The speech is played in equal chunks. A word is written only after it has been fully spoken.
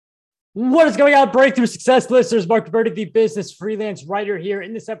What is going on, Breakthrough Success listeners? Mark Berti, the business freelance writer here.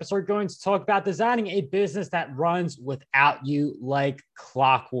 In this episode, we're going to talk about designing a business that runs without you like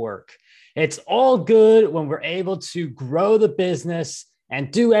clockwork. It's all good when we're able to grow the business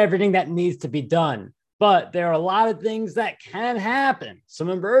and do everything that needs to be done. But there are a lot of things that can happen. Some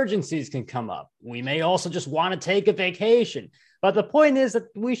emergencies can come up. We may also just want to take a vacation. But the point is that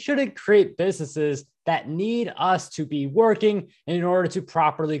we shouldn't create businesses that need us to be working in order to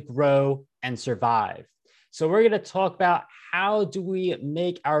properly grow and survive. So we're going to talk about how do we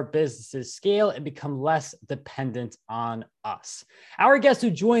make our businesses scale and become less dependent on us. Our guest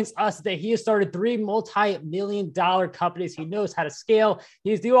who joins us today, he has started 3 multi-million-dollar companies. He knows how to scale.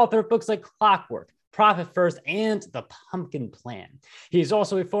 He's the author of books like Clockwork, Profit First, and The Pumpkin Plan. He's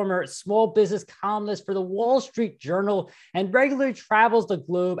also a former small business columnist for the Wall Street Journal and regularly travels the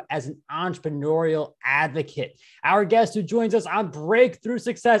globe as an entrepreneurial advocate. Our guest who joins us on Breakthrough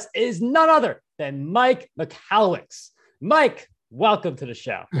Success is none other than Mike Michalowicz. Mike, welcome to the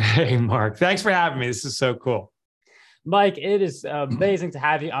show. Hey, Mark. Thanks for having me. This is so cool. Mike, it is amazing to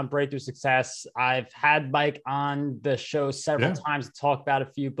have you on Breakthrough Success. I've had Mike on the show several times to talk about a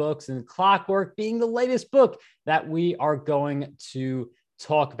few books, and Clockwork being the latest book that we are going to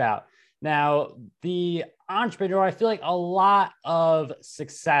talk about. Now, the entrepreneur, I feel like a lot of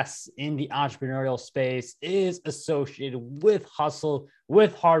success in the entrepreneurial space is associated with hustle,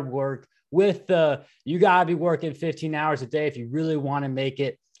 with hard work, with you got to be working 15 hours a day if you really want to make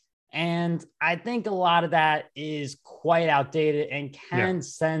it. And I think a lot of that is quite outdated and can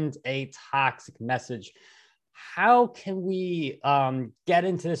send a toxic message. How can we get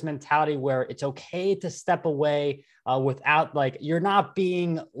into this mentality where it's okay to step away without, like, you're not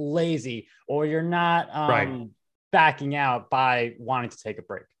being lazy or you're not backing out by wanting to take a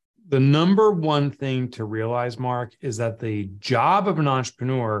break? The number one thing to realize, Mark, is that the job of an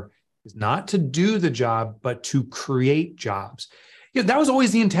entrepreneur is not to do the job, but to create jobs. Yeah, that was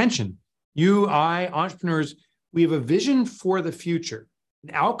always the intention. You, I, entrepreneurs, we have a vision for the future, an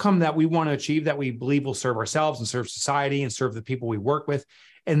outcome that we want to achieve that we believe will serve ourselves and serve society and serve the people we work with.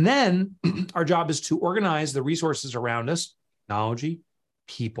 And then our job is to organize the resources around us, technology,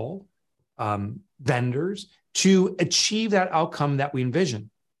 people, vendors, to achieve that outcome that we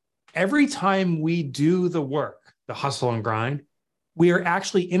envision. Every time we do the work, the hustle and grind, we are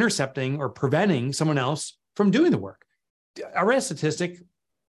actually intercepting or preventing someone else from doing the work. I read a statistic,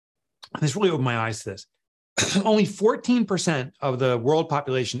 and this really opened my eyes to this. Only 14% of the world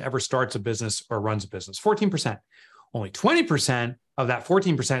population ever starts a business or runs a business. 14%. Only 20% of that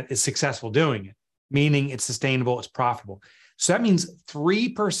 14% is successful doing it, meaning it's sustainable, it's profitable. So that means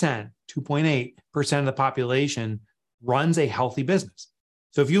 3%, 2.8% of the population runs a healthy business.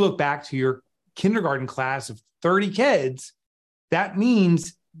 So if you look back to your kindergarten class of 30 kids, that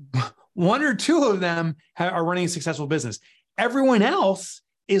means 1 or 2 of them are running a successful business. Everyone else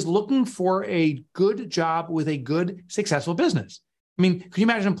is looking for a good job with a good, successful business. I mean, could you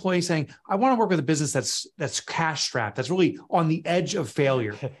imagine an employee saying, I want to work with a business that's cash strapped, that's really on the edge of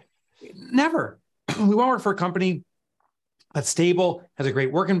failure? Never. We want to work for a company that's stable, has a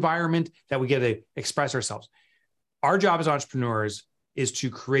great work environment, that we get to express ourselves. Our job as entrepreneurs is to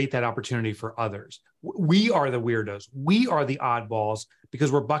create that opportunity for others. We are the weirdos. We are the oddballs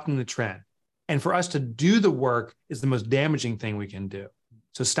because we're bucking the trend. And for us to do the work is the most damaging thing we can do.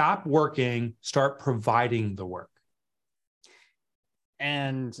 So stop working, start providing the work.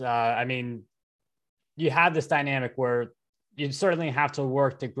 And I mean, you have this dynamic where you certainly have to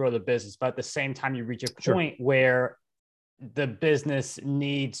work to grow the business, but at the same time, you reach a point where the business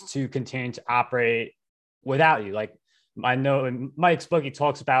needs to continue to operate without you. Like, I know in Mike's book, he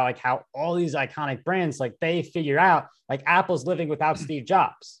talks about like how all these iconic brands, like they figure out, like Apple's living without Steve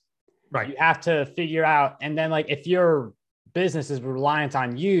Jobs. Right. You have to figure out. And then like, if your business is reliant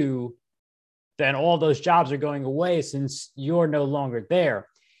on you, then all those jobs are going away since you're no longer there.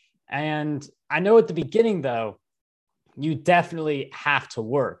 And I know at the beginning, though, you definitely have to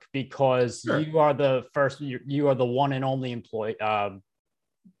work because you are the first, you are the one and only employee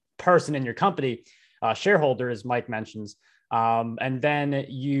person in your company. Shareholder, as Mike mentions, and then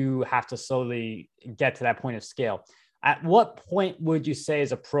you have to slowly get to that point of scale. At what point would you say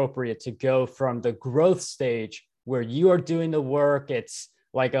is appropriate to go from the growth stage where you are doing the work, it's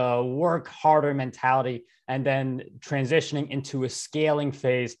like a work harder mentality, and then transitioning into a scaling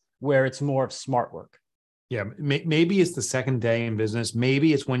phase where it's more of smart work? Yeah, maybe it's the second day in business.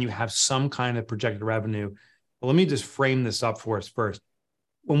 Maybe it's when you have some kind of projected revenue. But let me just frame this up for us first.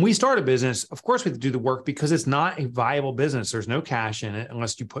 When we start a business, of course, we have to do the work because it's not a viable business. There's no cash in it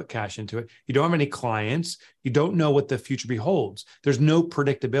unless you put cash into it. You don't have any clients. You don't know what the future beholds. There's no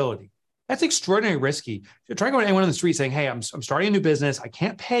predictability. That's extraordinarily risky. So try going to anyone on the street saying, hey, I'm starting a new business. I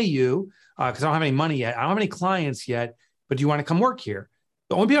can't pay you because I don't have any money yet. I don't have any clients yet, but do you want to come work here?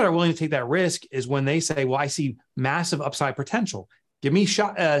 The only people that are willing to take that risk is when they say, well, I see massive upside potential. Give me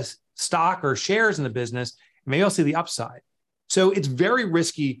stock or shares in the business. And maybe I'll see the upside. So it's very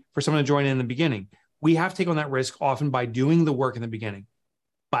risky for someone to join in the beginning. We have to take on that risk often by doing the work in the beginning.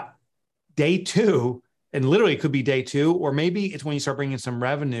 But day two, and literally it could be day two, or maybe it's when you start bringing in some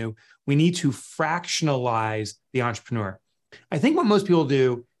revenue, we need to fractionalize the entrepreneur. I think what most people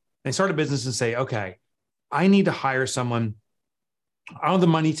do, they start a business and say, okay, I need to hire someone. I don't have the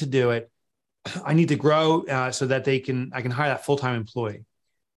money to do it. I need to grow so that I can hire that full-time employee.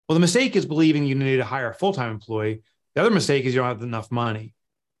 Well, the mistake is believing you need to hire a full-time employee. The other mistake is you don't have enough money.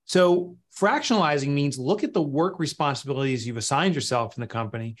 So fractionalizing means look at the work responsibilities you've assigned yourself in the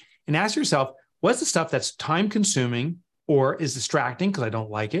company and ask yourself, what's the stuff that's time consuming or is distracting because I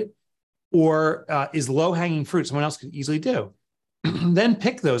don't like it, or is low hanging fruit someone else could easily do? Then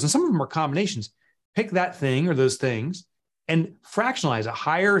pick those. And some of them are combinations. Pick that thing or those things and fractionalize it.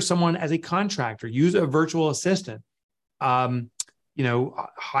 Hire someone as a contractor, use a virtual assistant, hire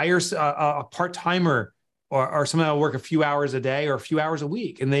a part-timer or someone that will work a few hours a day or a few hours a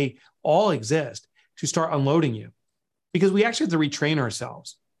week. And they all exist to start unloading you, because we actually have to retrain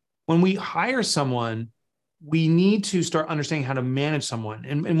ourselves. When we hire someone, we need to start understanding how to manage someone.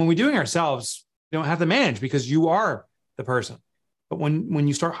 And when we're doing ourselves, you don't have to manage because you are the person. But when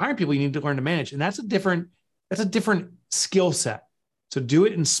you start hiring people, you need to learn to manage. And that's a different skill set. So do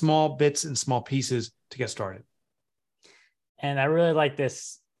it in small bits and small pieces to get started. And I really like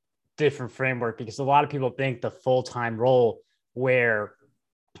this different framework because a lot of people think the full-time role where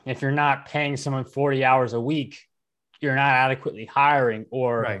if you're not paying someone 40 hours a week, you're not adequately hiring,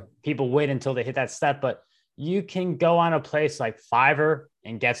 or right. People wait until they hit that step. But you can go on a place like Fiverr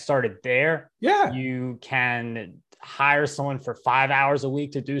and get started there. Yeah. You can hire someone for 5 hours a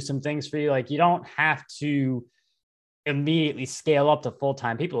week to do some things for you. Like, you don't have to immediately scale up to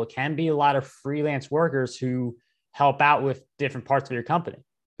full-time people. It can be a lot of freelance workers who help out with different parts of your company.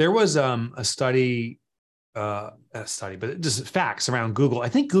 There was a study, but just facts around Google. I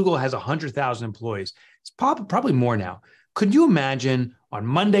think Google has 100,000 employees. It's probably more now. Could you imagine on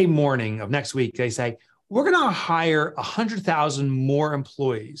Monday morning of next week, they say, we're going to hire 100,000 more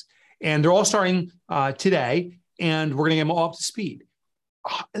employees, and they're all starting today, and we're going to get them all up to speed.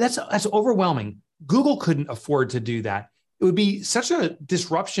 That's overwhelming. Google couldn't afford to do that. It would be such a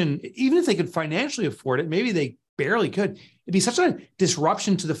disruption. Even if they could financially afford it, maybe they barely could. It'd be such a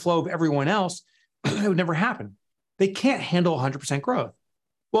disruption to the flow of everyone else. It would never happen. They can't handle 100% growth.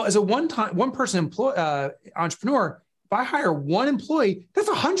 Well, as a one-person entrepreneur, if I hire one employee, that's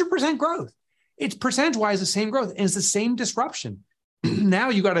 100% growth. It's percentage-wise the same growth, and it's the same disruption. Now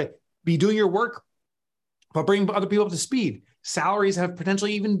you got to be doing your work, but bring other people up to speed. Salaries have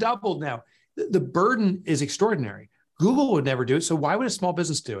potentially even doubled now. The burden is extraordinary. Google would never do it, so why would a small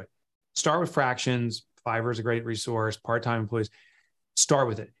business do it? Start with fractions. Fiverr is a great resource. Part-time employees. Start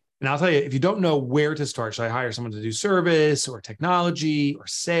with it. And I'll tell you, if you don't know where to start, should I hire someone to do service or technology or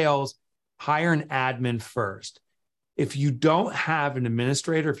sales? Hire an admin first. If you don't have an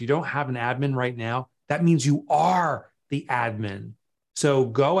administrator, if you don't have an admin right now, that means you are the admin. So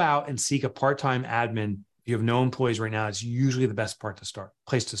go out and seek a part-time admin. If you have no employees right now, it's usually the best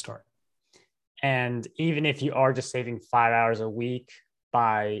place to start. And even if you are just saving 5 hours a week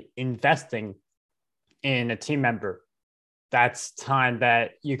by investing in a team member, that's time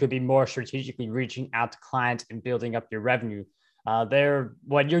that you could be more strategically reaching out to clients and building up your revenue.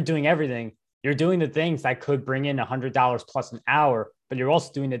 When you're doing everything, you're doing the things that could bring in $100 plus an hour, but you're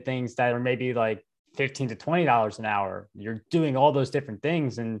also doing the things that are maybe like $15 to $20 an hour. You're doing all those different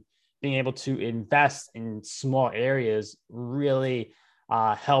things, and being able to invest in small areas really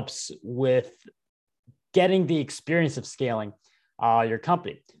helps with getting the experience of scaling your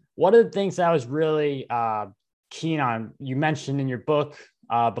company. One of the things that I was really keen on, you mentioned in your book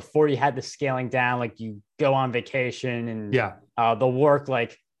before you had the scaling down, like you go on vacation and the work,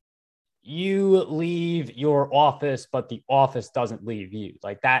 like you leave your office, but the office doesn't leave you,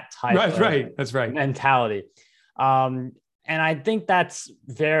 like that type of mentality. And I think that's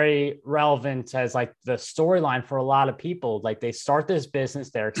very relevant as like the storyline for a lot of people. Like they start this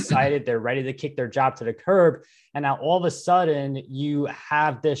business, they're excited, they're ready to kick their job to the curb. And now all of a sudden you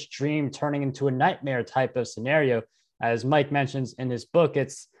have this dream turning into a nightmare type of scenario. As Mike mentions in his book,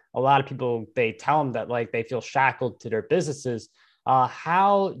 it's a lot of people, they tell them that like they feel shackled to their businesses.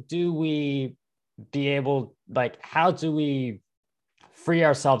 How do we free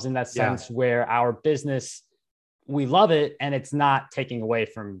ourselves in that sense where our business, we love it and it's not taking away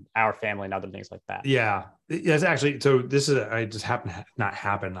from our family and other things like that. Yeah. It's actually, so this is, I just happen to not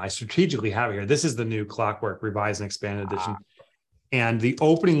happen. I strategically have it here. This is the new Clockwork Revised and Expanded Edition. And the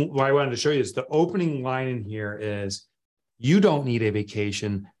opening, what I wanted to show you is the opening line in here is, you don't need a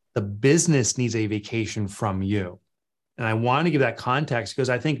vacation. The business needs a vacation from you. And I want to give that context because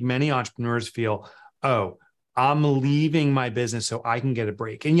I think many entrepreneurs feel, oh, I'm leaving my business so I can get a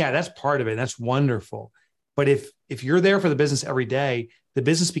break. And yeah, that's part of it. That's wonderful. But if you're there for the business every day, the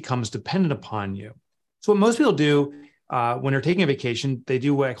business becomes dependent upon you. So what most people do when they're taking a vacation, they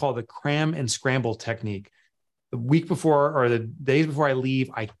do what I call the cram and scramble technique. The week before or the days before I leave,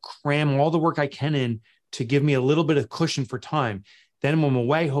 I cram all the work I can in to give me a little bit of cushion for time. Then when I'm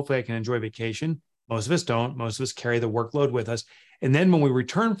away, hopefully I can enjoy vacation. Most of us don't. Most of us carry the workload with us. And then when we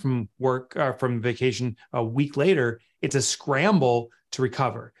return from work, from vacation a week later, it's a scramble to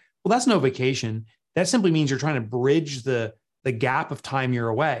recover. Well, that's no vacation. That simply means you're trying to bridge the gap of time you're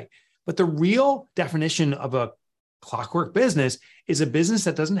away. But the real definition of a clockwork business is a business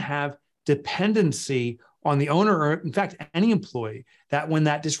that doesn't have dependency on the owner or, in fact, any employee, that when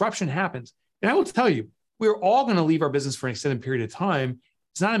that disruption happens, and I will tell you, we're all going to leave our business for an extended period of time.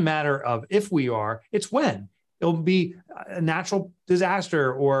 It's not a matter of if we are, it's when. It'll be a natural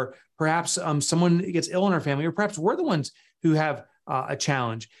disaster, or perhaps someone gets ill in our family, or perhaps we're the ones who have a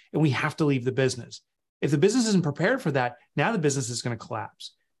challenge and we have to leave the business. If the business isn't prepared for that, now the business is going to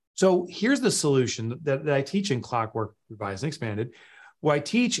collapse. So here's the solution that I teach in Clockwork Revised and Expanded. What I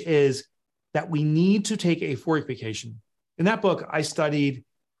teach is that we need to take a 4-week vacation. In that book, I studied,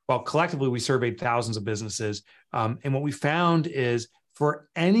 well, collectively, we surveyed thousands of businesses. And what we found is for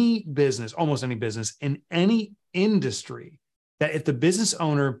any business, almost any business in any industry, that if the business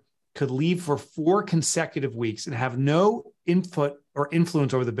owner could leave for 4 consecutive weeks and have no input or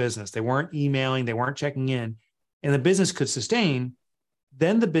influence over the business, they weren't emailing, they weren't checking in, and the business could sustain,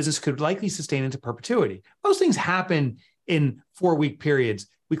 then the business could likely sustain into perpetuity. Most things happen in 4-week periods.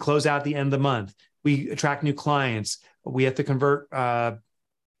 We close out at the end of the month. We attract new clients. We have to convert,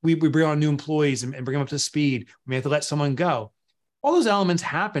 we bring on new employees and bring them up to speed. We have to let someone go. All those elements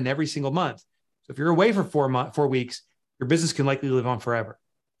happen every single month. So if you're away for 4 weeks, your business can likely live on forever.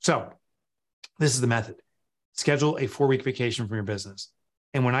 So this is the method. Schedule a 4-week vacation from your business.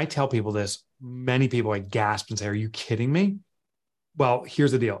 And when I tell people this, many people gasp and say, are you kidding me? Well,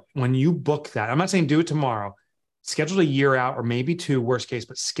 here's the deal. When you book that, I'm not saying do it tomorrow, schedule a year out or maybe 2, worst case,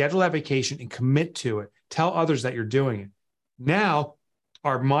 but schedule that vacation and commit to it. Tell others that you're doing it. Now,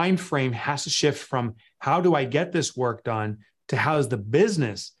 our mind frame has to shift from how do I get this work done to how does the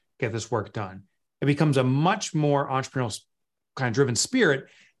business get this work done? It becomes a much more entrepreneurial kind of driven spirit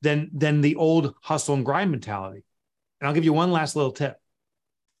than the old hustle and grind mentality. And I'll give you one last little tip.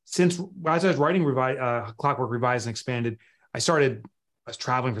 Since as I was writing Clockwork Revised and Expanded, I was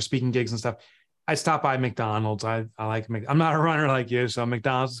traveling for speaking gigs and stuff. I stopped by McDonald's. I like I'm not a runner like you, so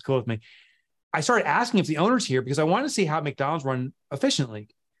McDonald's is cool with me. I started asking if the owner's here because I wanted to see how McDonald's run efficiently.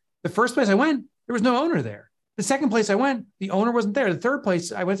 The first place I went, there was no owner there. The second place I went, the owner wasn't there. The third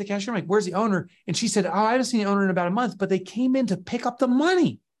place, I went to the cashier. I'm like, where's the owner? And she said, oh, I haven't seen the owner in about a month, but they came in to pick up the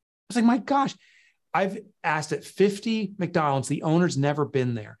money. I was like, my gosh, I've asked at 50 McDonald's, the owner's never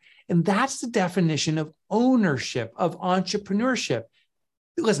been there. And that's the definition of ownership, of entrepreneurship.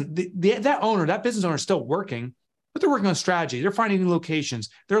 Listen, that business owner is still working, but they're working on strategy. They're finding new locations.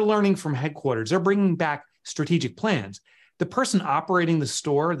 They're learning from headquarters. They're bringing back strategic plans. The person operating the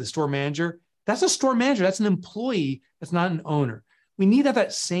store manager, that's a store manager. That's an employee. That's not an owner. We need to have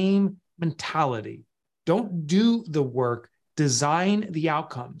that same mentality. Don't do the work, design the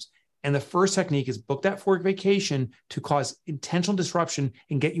outcomes. And the first technique is book that 4-week vacation to cause intentional disruption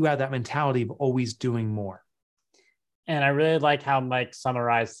and get you out of that mentality of always doing more. And I really like how Mike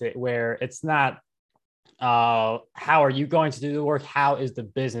summarized it, where it's not how are you going to do the work? How is the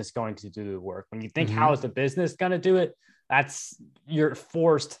business going to do the work? When you think, how is the business going to do it? You're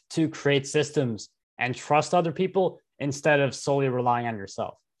forced to create systems and trust other people instead of solely relying on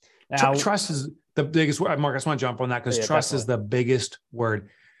yourself. Now, trust is the biggest word. Mark, I just want to jump on that because trust is the biggest word.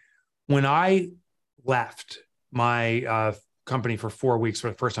 When I left my company for 4 weeks for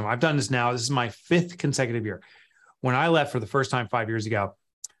the first time, I've done this now. This is my 5th consecutive year. When I left for the first time 5 years ago,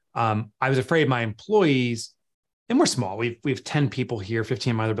 I was afraid my employees, and we're small. We have 10 people here,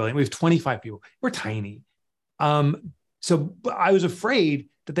 15 in my other building. We have 25 people. We're tiny. So I was afraid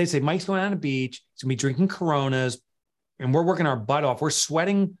that they'd say, Mike's going on the beach. He's going to be drinking Coronas, and we're working our butt off. We're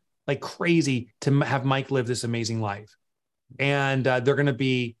sweating like crazy to have Mike live this amazing life. And they're going to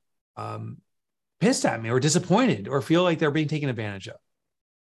be pissed at me or disappointed or feel like they're being taken advantage of.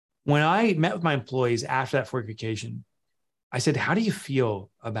 When I met with my employees after that 4-week vacation, I said, how do you feel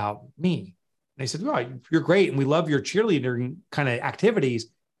about me? And they said, well, you're great. And we love your cheerleading kind of activities,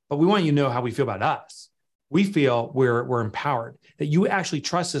 but we want you to know how we feel about us. We feel we're empowered, that you actually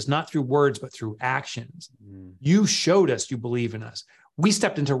trust us, not through words, but through actions. Mm. You showed us you believe in us. We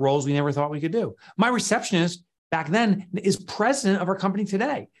stepped into roles we never thought we could do. My receptionist back then is president of our company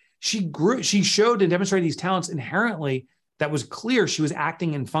today. She showed and demonstrated these talents inherently that was clear. She was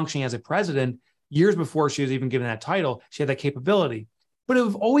acting and functioning as a president years before she was even given that title. She had that capability, but it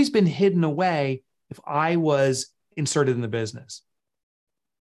would have always been hidden away if I was inserted in the business.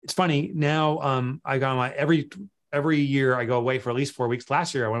 It's funny now. I got my every year I go away for at least 4 weeks.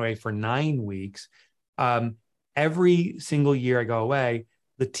 Last year I went away for 9 weeks. Every single year I go away,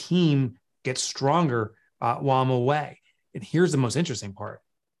 the team gets stronger while I'm away. And here's the most interesting part.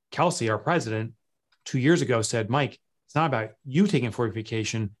 Kelsey, our president, 2 years ago said, Mike, it's not about you taking a 4-week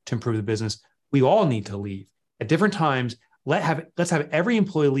vacation to improve the business. We all need to leave at different times. Let's have every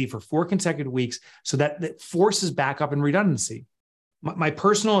employee leave for 4 consecutive weeks so that forces back up in redundancy. My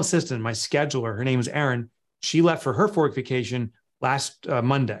personal assistant, my scheduler, her name is Erin. She left for her 4-week vacation last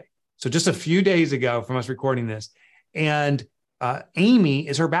Monday. So just a few days ago from us recording this. And Amy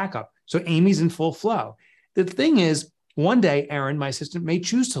is her backup. So Amy's in full flow. The thing is, one day, Erin, my assistant, may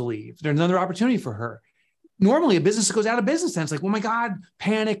choose to leave. There's another opportunity for her. Normally, a business goes out of business, and it's like, oh my God,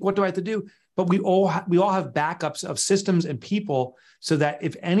 panic. What do I have to do? But we all have backups of systems and people so that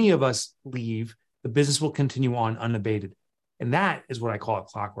if any of us leave, the business will continue on unabated. And that is what I call a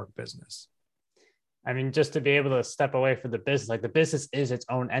clockwork business. I mean, just to be able to step away from the business, like the business is its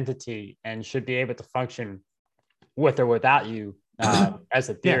own entity and should be able to function with or without you as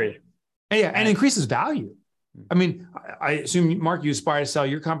a theory. Yeah, and increases value. I mean, I assume, Mark, you aspire to sell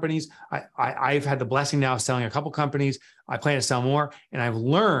your companies. I've had the blessing now of selling a couple companies. I plan to sell more. And I've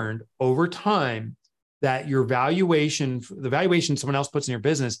learned over time that your valuation, the valuation someone else puts in your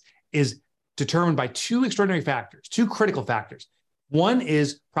business is determined by 2 extraordinary factors, 2 critical factors. One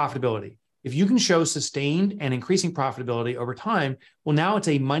is profitability. If you can show sustained and increasing profitability over time, well, now it's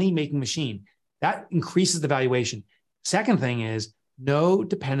a money-making machine. That increases the valuation. Second thing is no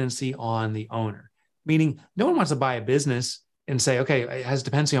dependency on the owner. Meaning no one wants to buy a business and say, okay, it has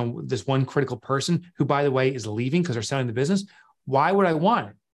dependency on this one critical person who, by the way, is leaving because they're selling the business. Why would I want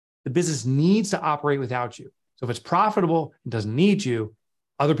it? The business needs to operate without you. So if it's profitable and doesn't need you,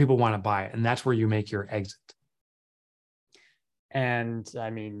 other people want to buy it. And that's where you make your exit. And I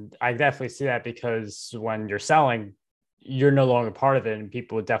mean, I definitely see that because when you're selling, you're no longer part of it. And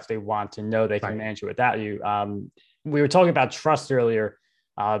people would definitely want to know they can manage it without you. We were talking about trust earlier.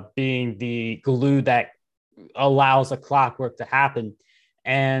 Being the glue that allows a clockwork to happen.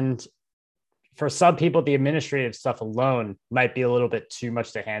 And for some people, the administrative stuff alone might be a little bit too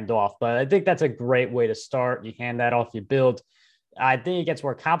much to hand off. But I think that's a great way to start. You hand that off, you build. I think it gets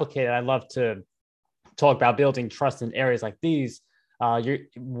more complicated. I love to talk about building trust in areas like these.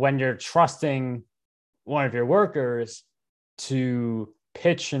 When you're trusting one of your workers to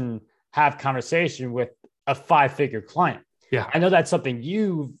pitch and have conversation with a 5-figure client. Yeah, I know that's something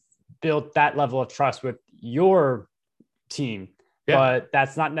you've built that level of trust with your team, but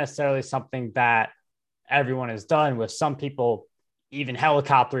that's not necessarily something that everyone has done with some people, even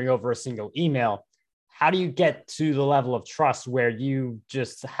helicoptering over a single email. How do you get to the level of trust where you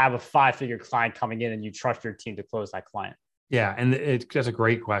just have a 5-figure client coming in and you trust your team to close that client? Yeah, and that's a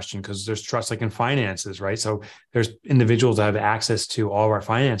great question because there's trust like in finances, right? So there's individuals that have access to all of our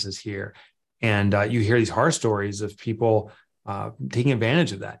finances here. And you hear these horror stories of people taking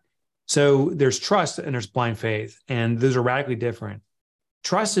advantage of that. So there's trust and there's blind faith, and those are radically different.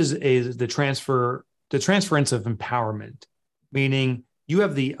 Trust is the transference of empowerment, meaning you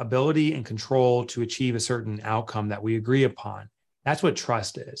have the ability and control to achieve a certain outcome that we agree upon. That's what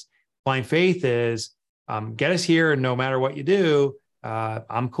trust is. Blind faith is get us here, and no matter what you do,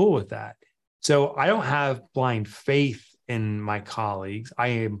 I'm cool with that. So I don't have blind faith in my colleagues. I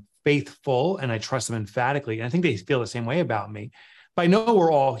am faithful and I trust them emphatically. And I think they feel the same way about me. But I know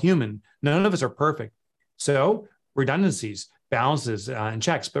we're all human. None of us are perfect. So redundancies, balances, and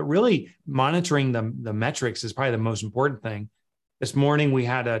checks, but really monitoring the metrics is probably the most important thing. This morning, we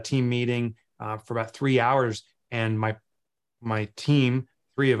had a team meeting for about 3 hours, and my team,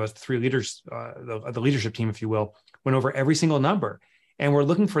 3 of us, 3 leaders, the leadership team, if you will, went over every single number. And we're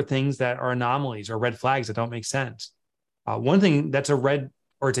looking for things that are anomalies or red flags that don't make sense. One thing that's a red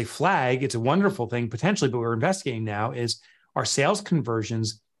or it's a flag, it's a wonderful thing potentially, but we're investigating now is our sales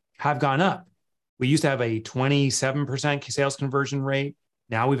conversions have gone up. We used to have a 27% sales conversion rate.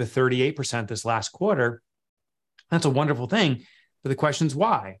 Now we have a 38% this last quarter. That's a wonderful thing. But the question is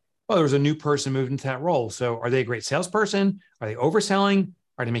why? oh, there was a new person moved into that role. So are they a great salesperson? Are they overselling?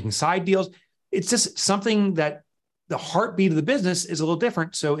 Are they making side deals? It's just something that the heartbeat of the business is a little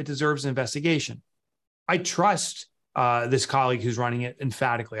different. So it deserves an investigation. I trust this colleague who's running it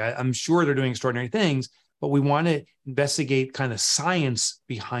emphatically. I'm sure they're doing extraordinary things, but we want to investigate kind of science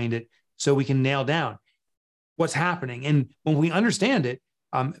behind it so we can nail down what's happening. And when we understand it,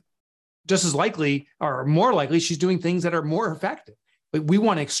 just as likely or more likely, she's doing things that are more effective. But we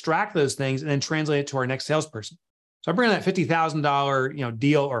want to extract those things and then translate it to our next salesperson. So I bring that $50,000,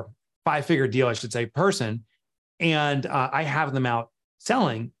 deal or 5-figure deal, I should say, person, and I have them out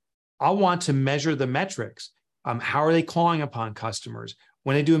selling. I want to measure the metrics. How are they calling upon customers?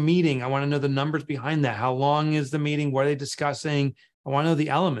 When they do a meeting, I want to know the numbers behind that. How long is the meeting? What are they discussing? I want to know the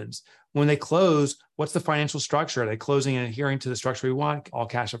elements. When they close, what's the financial structure? Are they closing and adhering to the structure we want, all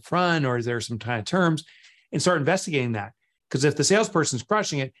cash up front, or is there some kind of terms? And start investigating that. Because if the salesperson's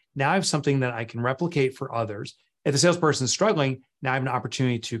crushing it, now I have something that I can replicate for others. If the salesperson's struggling, now I have an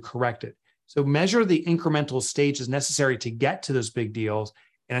opportunity to correct it. So measure the incremental stages necessary to get to those big deals.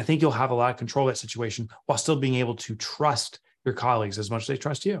 And I think you'll have a lot of control of that situation while still being able to trust your colleagues as much as they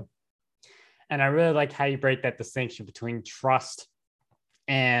trust you. And I really like how you break that distinction between trust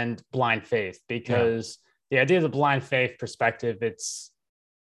and blind faith, because the idea of the blind faith perspective,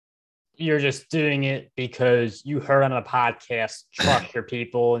 you're just doing it because you heard on a podcast, trust your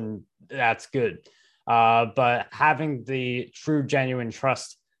people, and that's good. But having the true, genuine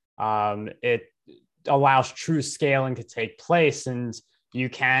trust, it allows true scaling to take place. And you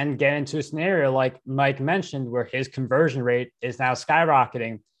can get into a scenario like Mike mentioned, where his conversion rate is now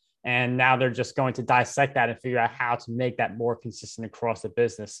skyrocketing. And now they're just going to dissect that and figure out how to make that more consistent across the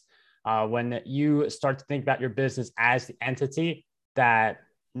business. When you start to think about your business as the entity that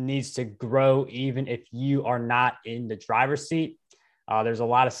needs to grow, even if you are not in the driver's seat, there's a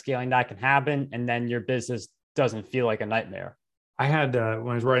lot of scaling that can happen. And then your business doesn't feel like a nightmare. I had, when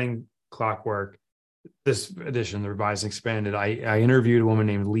I was writing Clockwork, this edition, the revised and expanded, I interviewed a woman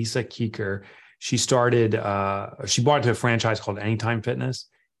named Lisa Keeker. She bought into a franchise called Anytime Fitness.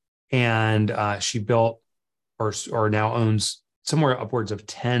 And she built or now owns somewhere upwards of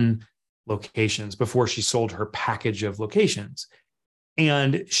 10 locations before she sold her package of locations.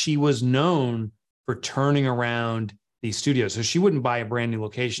 And she was known for turning around these studios. So she wouldn't buy a brand new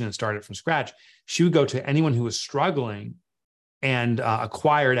location and start it from scratch. She would go to anyone who was struggling and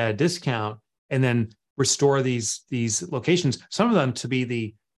acquire it at a discount and then restore these locations, some of them to be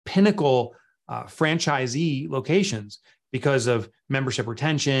the pinnacle franchisee locations, because of membership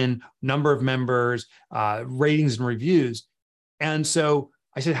retention, number of members, ratings and reviews. And so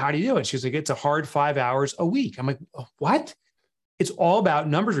I said, how do you do it? She's like, it's a hard 5 hours a week. I'm like, what? It's all about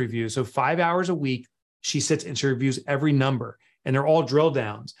numbers reviews. So 5 hours a week, she sits and she reviews every number, and they're all drill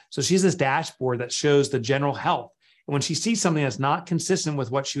downs. So she has this dashboard that shows the general health. And when she sees something that's not consistent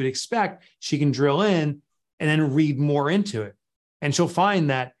with what she would expect, she can drill in and then read more into it. And she'll find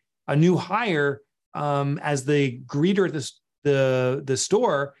that a new hire, as the greeter at the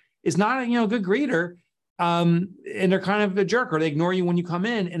store, is not a good greeter, and they're kind of a jerk, or they ignore you when you come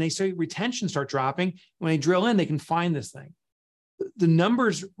in, and they say retention start dropping. When they drill in, they can find this thing. The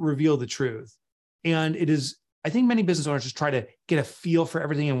numbers reveal the truth, and it is. I think many business owners just try to get a feel for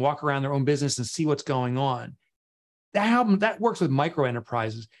everything and walk around their own business and see what's going on. That works with micro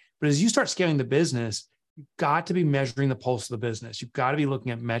enterprises, but as you start scaling the business, you've got to be measuring the pulse of the business. You've got to be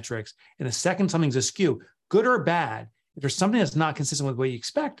looking at metrics. And the second something's askew, good or bad, if there's something that's not consistent with what you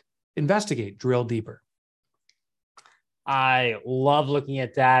expect, investigate, drill deeper. I love looking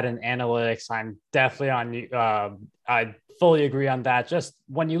at data and analytics. I'm definitely I fully agree on that. Just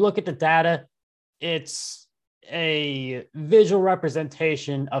when you look at the data, it's a visual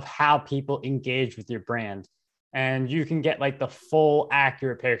representation of how people engage with your brand. And you can get like the full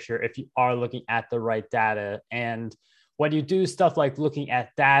accurate picture if you are looking at the right data. And when you do stuff like looking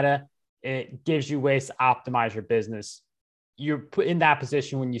at data, it gives you ways to optimize your business. You're put in that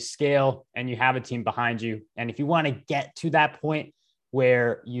position when you scale and you have a team behind you. And if you want to get to that point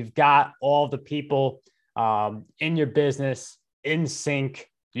where you've got all the people in your business in sync,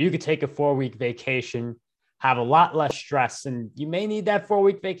 you could take a 4-week vacation, have a lot less stress. And you may need that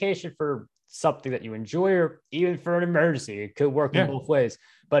 4-week vacation for something that you enjoy, or even for an emergency. It could work in both ways.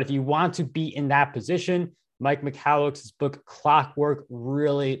 But if you want to be in that position, Mike Michalik's book Clockwork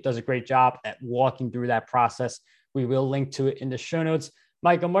really does a great job at walking through that process. We will link to it in the show notes.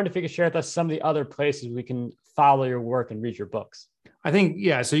 Mike, I'm wondering if you could share with us some of the other places we can follow your work and read your books. I think,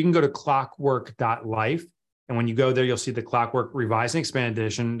 so you can go to clockwork.life. And when you go there, you'll see the Clockwork Revised and Expanded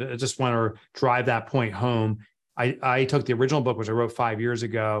Edition. I just want to drive that point home. I took the original book, which I wrote 5 years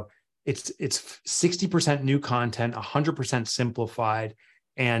ago, It's 60% new content, 100% simplified,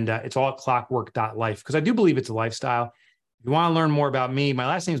 and it's all at clockwork.life, because I do believe it's a lifestyle. If you want to learn more about me, my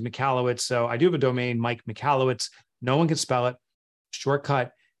last name is Michalowicz, so I do have a domain, Mike Michalowicz. No one can spell it.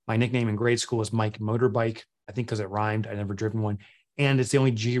 Shortcut. My nickname in grade school was Mike Motorbike, I think because it rhymed. I never driven one. And it's the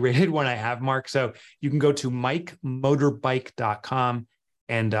only G-rated one I have, Mark. So you can go to mikemotorbike.com,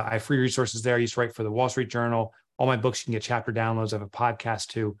 and I have free resources there. I used to write for the Wall Street Journal. All my books, you can get chapter downloads. I have a podcast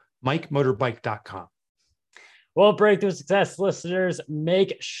too, mikemotorbike.com. Well, Breakthrough Success listeners,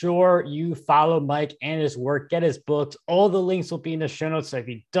 make sure you follow Mike and his work. Get his books. All the links will be in the show notes. So if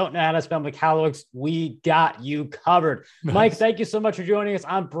you don't know how to spell Michalowicz, we got you covered. Nice. Mike, thank you so much for joining us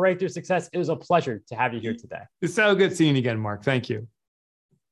on Breakthrough Success. It was a pleasure to have you here today. It's so good seeing you again, Mark. Thank you.